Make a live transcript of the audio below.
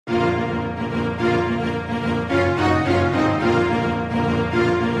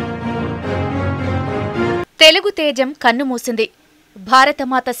తెలుగు తేజం కన్నుమూసింది.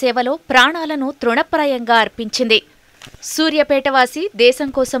 భారతమాత సేవలో ప్రాణాలను తృణప్రాయంగా అర్పించింది. సూర్యాపేటవాసి దేశం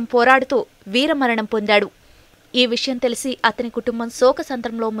కోసం పోరాడుతూ వీరమరణం పొందాడు. ఈ విషయం తెలిసి అతని కుటుంబం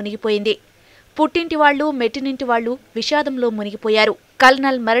శోకసంద్రంలో మునిగిపోయింది. పుట్టింటివాళ్లు, మెట్టినింటివాళ్లు విషాదంలో మునిగిపోయారు.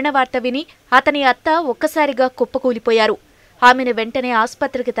 కల్నల్ మరణ వార్త విని అతని అత్త ఒక్కసారిగా కుప్పకూలిపోయారు. ఆమెను వెంటనే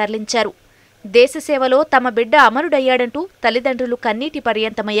ఆస్పత్రికి తరలించారు. దేశసేవలో తమ బిడ్డ అమరుడయ్యాడంటూ తల్లిదండ్రులు కన్నీటి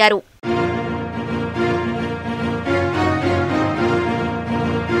పర్యంతమయ్యారు.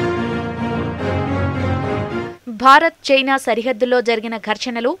 భారత్, చైనా సరిహద్దుల్లో జరిగిన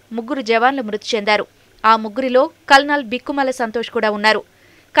ఘర్షణలో 3 జవాన్లు మృతి చెందారు. ఆ 3లో కల్నల్ బిక్కుమల సంతోష్ కూడా ఉన్నారు.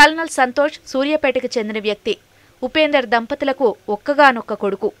 కల్నల్ సంతోష్ సూర్యాపేటకు చెందిన వ్యక్తి. ఉపేందర్ దంపతులకు ఒక్కగానొక్క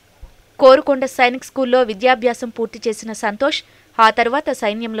కొడుకు. కోరుకొండ సైనిక్ స్కూల్లో విద్యాభ్యాసం పూర్తి చేసిన సంతోష్ ఆ తర్వాత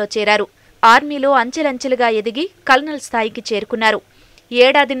సైన్యంలో చేరారు. ఆర్మీలో అంచెలంచెలుగా ఎదిగి కల్నల్ స్థాయికి చేరుకున్నారు. 1.5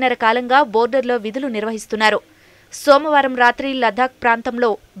 ఏడాదిన్నర కాలంగా బోర్డర్లో విధులు నిర్వహిస్తున్నారు. సోమవారం రాత్రి లదాఖ్ ప్రాంతంలో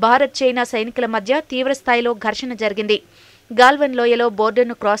భారత్, చైనా సైనికుల మధ్య తీవ్రస్థాయిలో ఘర్షణ జరిగింది. గాల్వన్ లోయలో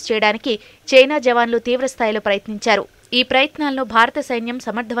బోర్డర్ను క్రాస్ చేయడానికి చైనా జవాన్లు తీవ్రస్థాయిలో ప్రయత్నించారు. ఈ ప్రయత్నాలను భారత సైన్యం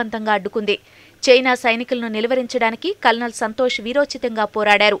సమర్థవంతంగా అడ్డుకుంది. చైనా సైనికులను నిలువరించడానికి కల్నల్ సంతోష్ వీరోచితంగా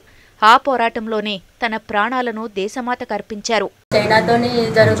పోరాడారు. ఆ పోరాటంలోనే తన ప్రాణాలను దేశమాతకు అర్పించారు. చైనాతోని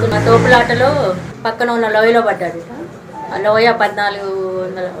జరుగుతున్న తోపులాటలో పక్కన ఉన్న లోయలో పడ్డాడు. ఆ లోయ 14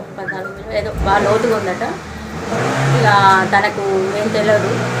 ఏదో బాగా లోతుగా ఉందట. ఇక తనకు ఏం తెలియదు.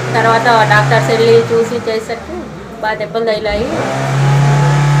 తర్వాత డాక్టర్స్ వెళ్ళి చూసి చేసేసరికి బాగా దెబ్బలు తగిలాయి,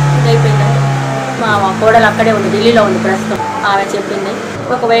 అయిపోయిందంట. మా కోడలు అక్కడే ఉంది, ఢిల్లీలో ఉంది ప్రస్తుతం. ఆమె చెప్పింది.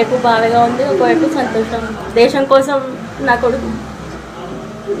 ఒకవైపు బాధగా ఉంది, ఒకవైపు సంతోషం. దేశం కోసం నా కొడుకు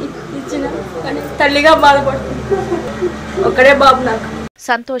ఇచ్చిన కానీ తల్లిగా బాధపడుతుంది. ఒక్కడే బాబు నాకు.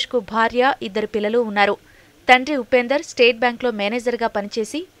 సంతోష్కు భార్య, 2 పిల్లలు ఉన్నారు. తండ్రి ఉపేందర్ స్టేట్ బ్యాంక్లో మేనేజర్గా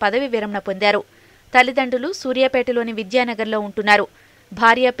పనిచేసి పదవి విరమణ పొందారు. తల్లిదండ్రులు సూర్యాపేటలోని విద్యానగర్లో ఉంటున్నారు.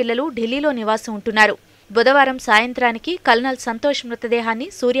 భార్య, పిల్లలు ఢిల్లీలో నివాసం ఉంటున్నారు. బుధవారం సాయంత్రానికి కల్నల్ సంతోష్ మృతదేహాన్ని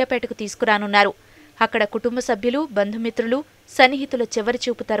సూర్యాపేటకు తీసుకురానున్నారు. అక్కడ కుటుంబ సభ్యులు, బంధుమిత్రులు, సన్నిహితుల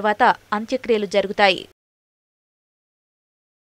చివరిచూపు తర్వాత అంత్యక్రియలు జరుగుతాయి.